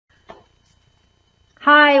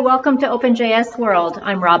Hi, welcome to OpenJS World.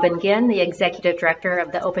 I'm Robin Ginn, the Executive Director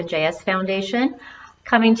of the OpenJS Foundation,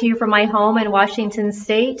 coming to you from my home in Washington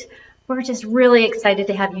State. We're just really excited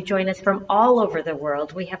to have you join us from all over the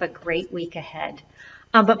world. We have a great week ahead.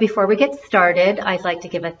 But before we get started, I'd like to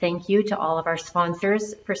give a thank you to all of our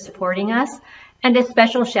sponsors for supporting us, and a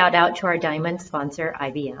special shout out to our diamond sponsor,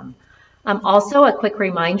 IBM. Also, a quick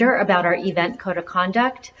reminder about our event code of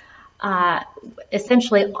conduct.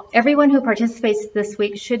 Essentially, everyone who participates this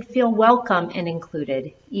week should feel welcome and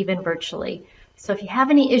included, even virtually. So if you have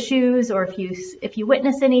any issues or if you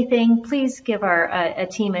witness anything, please give our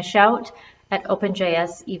team a shout at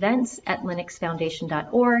OpenJS events at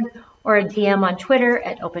linuxfoundation.org or a DM on Twitter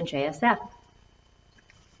at OpenJSF.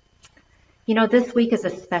 You know, this week is a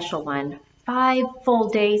special one. 5 full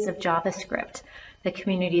days of JavaScript. The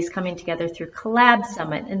community is coming together through Collab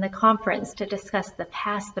Summit and the conference to discuss the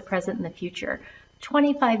past, the present, and the future.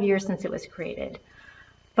 25 years since it was created.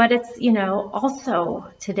 But it's, also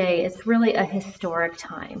today, it's really a historic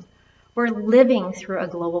time. We're living through a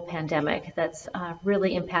global pandemic that's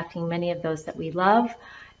really impacting many of those that we love,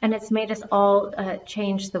 and it's made us all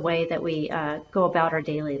change the way that we go about our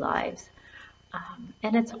daily lives.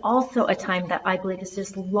 And it's also a time that I believe is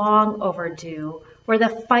just long overdue, where the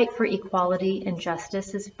fight for equality and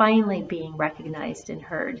justice is finally being recognized and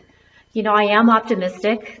heard. I am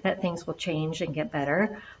optimistic that things will change and get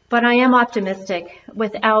better, but I am optimistic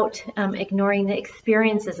without ignoring the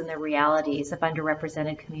experiences and the realities of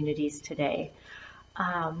underrepresented communities today.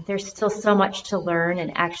 There's still so much to learn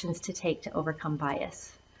and actions to take to overcome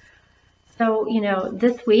bias. So,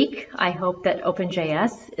 this week, I hope that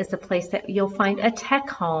OpenJS is a place that you'll find a tech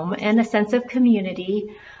home and a sense of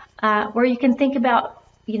community where you can think about,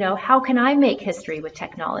 how can I make history with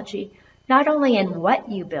technology, not only in what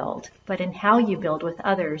you build, but in how you build with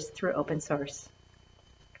others through open source.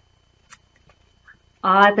 The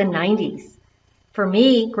 90s. For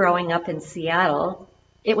me, growing up in Seattle,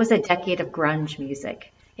 it was a decade of grunge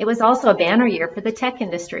music. It was also a banner year for the tech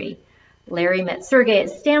industry. Larry met Sergey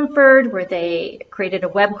at Stanford, where they created a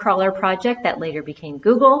web crawler project that later became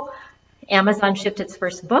Google. Amazon shipped its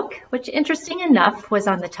first book, which, interesting enough, was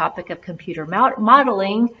on the topic of computer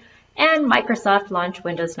modeling, and Microsoft launched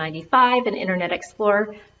Windows 95 and Internet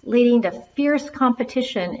Explorer, leading to fierce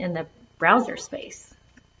competition in the browser space.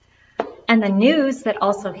 And the news that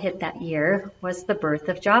also hit that year was the birth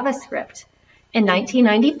of JavaScript. In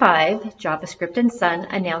 1995, JavaScript and Sun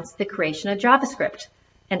announced the creation of JavaScript,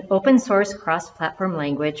 an open source cross-platform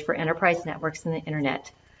language for enterprise networks and the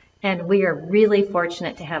internet. And we are really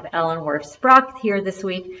fortunate to have Ellen Worf-Sprock here this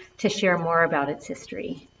week to share more about its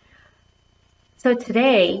history. So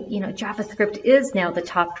today, JavaScript is now the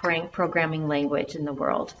top-ranked programming language in the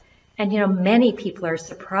world. And, many people are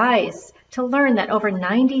surprised to learn that over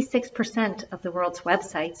 96% of the world's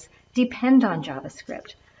websites depend on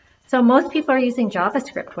JavaScript. So most people are using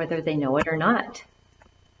JavaScript, whether they know it or not.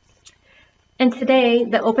 And today,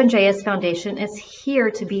 the OpenJS Foundation is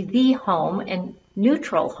here to be the home and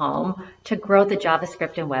neutral home to grow the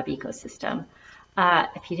JavaScript and web ecosystem.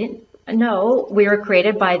 If you didn't know, we were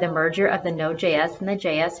created by the merger of the Node.js and the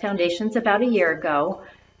JS Foundations about a year ago.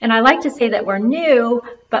 And I like to say that we're new,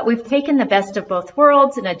 but we've taken the best of both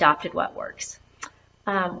worlds and adopted what works.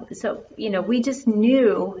 We just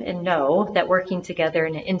knew and know that working together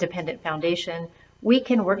in an independent foundation, we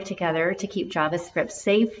can work together to keep JavaScript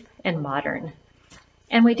safe and modern.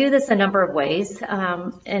 And we do this a number of ways.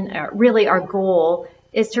 Really our goal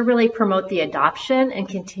is to really promote the adoption and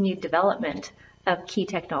continued development of key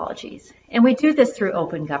technologies. And we do this through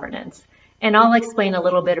open governance. And I'll explain a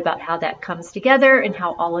little bit about how that comes together and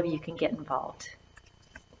how all of you can get involved.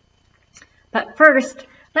 But first,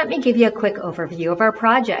 let me give you a quick overview of our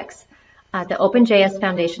projects. The OpenJS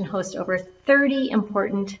Foundation hosts over 30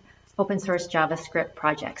 important open source JavaScript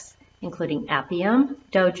projects, including Appium,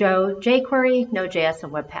 Dojo, jQuery, Node.js,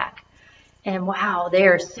 and Webpack. And wow, they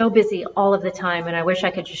are so busy all of the time, and I wish I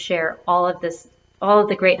could just share all of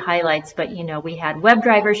the great highlights, but we had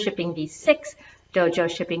WebDriver shipping v6, Dojo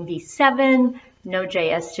shipping v7,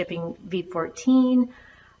 Node.js shipping v14.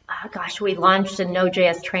 We launched a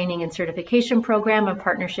Node.js training and certification program in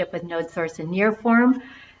partnership with NodeSource and Nearform.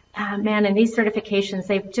 And these certifications,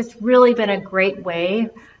 they've just really been a great way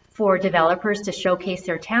for developers to showcase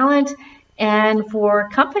their talent and for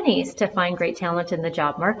companies to find great talent in the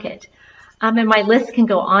job market. And my list can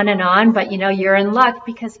go on, but you're in luck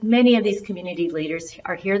because many of these community leaders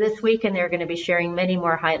are here this week and they're going to be sharing many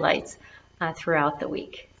more highlights throughout the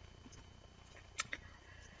week.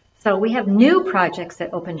 So we have new projects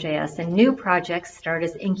at OpenJS, and new projects start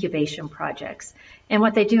as incubation projects. And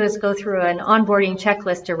what they do is go through an onboarding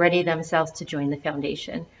checklist to ready themselves to join the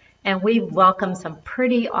foundation. And we've welcomed some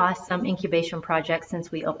pretty awesome incubation projects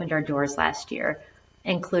since we opened our doors last year,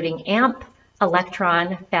 including AMP,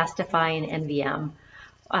 Electron, Fastify, and NVM.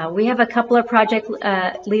 We have a couple of project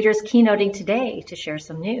leaders keynoting today to share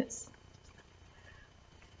some news.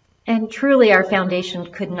 And truly, our foundation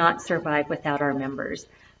could not survive without our members.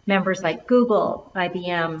 Members like Google,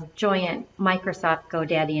 IBM, Joyent, Microsoft,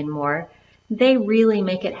 GoDaddy, and more. They really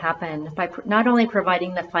make it happen by not only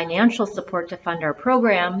providing the financial support to fund our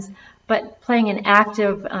programs, but playing an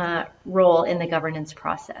active role in the governance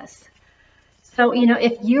process. So,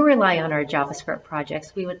 if you rely on our JavaScript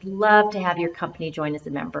projects, we would love to have your company join as a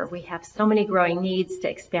member. We have so many growing needs to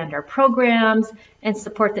expand our programs and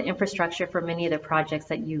support the infrastructure for many of the projects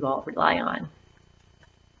that you all rely on.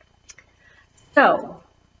 So,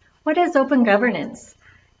 what is open governance?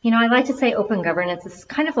 I like to say open governance is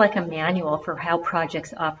kind of like a manual for how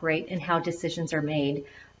projects operate and how decisions are made,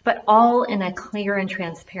 but all in a clear and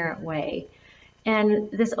transparent way. And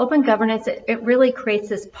this open governance, it really creates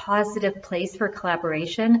this positive place for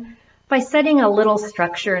collaboration by setting a little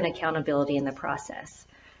structure and accountability in the process.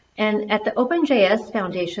 And at the OpenJS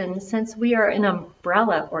Foundation, since we are an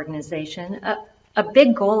umbrella organization, a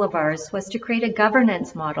big goal of ours was to create a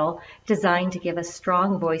governance model designed to give a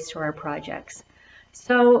strong voice to our projects.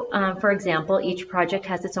 So, for example, each project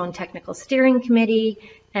has its own technical steering committee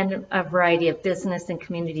and a variety of business and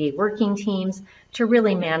community working teams to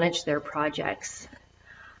really manage their projects.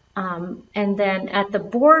 And then at the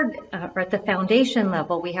board, or at the foundation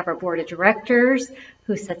level, we have our board of directors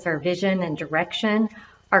who sets our vision and direction,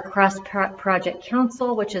 our cross-project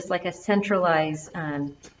council, which is like a centralized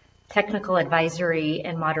technical advisory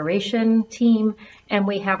and moderation team, and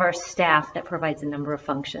we have our staff that provides a number of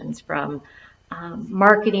functions from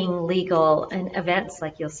marketing, legal, and events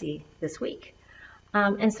like you'll see this week.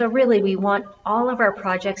 And so really we want all of our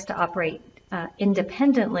projects to operate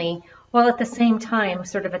independently, while at the same time,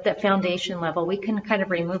 sort of at that foundation level, we can kind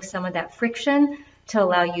of remove some of that friction to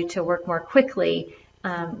allow you to work more quickly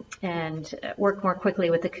and work more quickly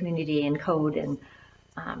with the community and code. And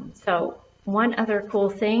so one other cool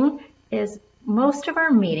thing is most of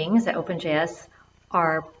our meetings at OpenJS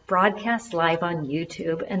are broadcast live on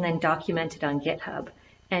YouTube and then documented on GitHub.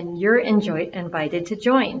 And you're invited to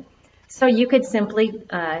join. So you could simply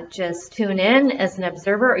just tune in as an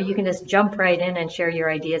observer, or you can just jump right in and share your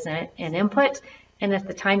ideas and input. And if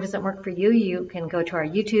the time doesn't work for you, you can go to our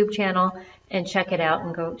YouTube channel and check it out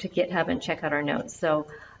and go to GitHub and check out our notes. So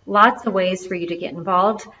lots of ways for you to get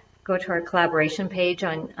involved. Go to our collaboration page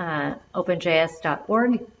on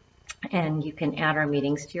openjs.org and you can add our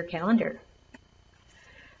meetings to your calendar.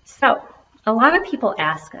 So a lot of people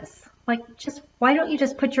ask us, why don't you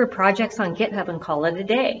just put your projects on GitHub and call it a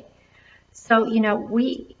day? So,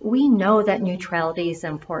 we know that neutrality is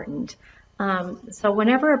important. So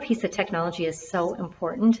whenever a piece of technology is so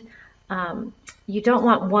important, you don't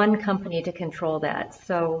want one company to control that.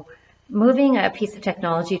 So moving a piece of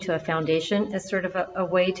technology to a foundation is sort of a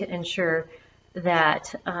way to ensure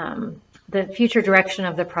that the future direction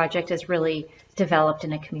of the project is really developed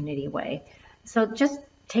in a community way. So just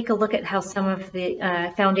take a look at how some of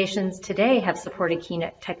the foundations today have supported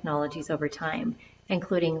Keynote technologies over time,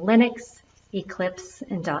 including Linux, Eclipse,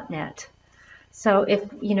 and .NET. So if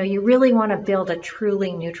you really want to build a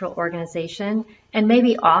truly neutral organization and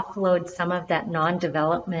maybe offload some of that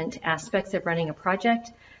non-development aspects of running a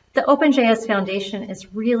project, the OpenJS Foundation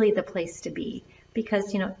is really the place to be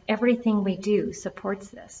because everything we do supports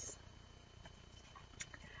this.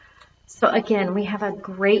 So again, we have a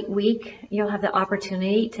great week. You'll have the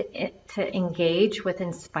opportunity to engage with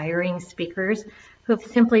inspiring speakers who have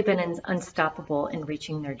simply been unstoppable in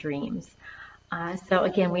reaching their dreams. So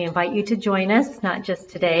again, we invite you to join us, not just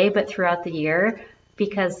today, but throughout the year,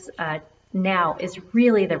 because now is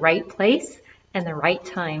really the right place and the right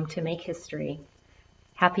time to make history.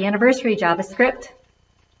 Happy anniversary, JavaScript.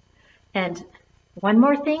 And one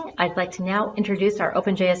more thing, I'd like to now introduce our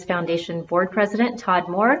OpenJS Foundation Board President, Todd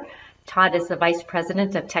Moore. Todd is the Vice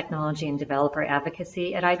President of Technology and Developer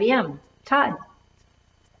Advocacy at IBM. Todd.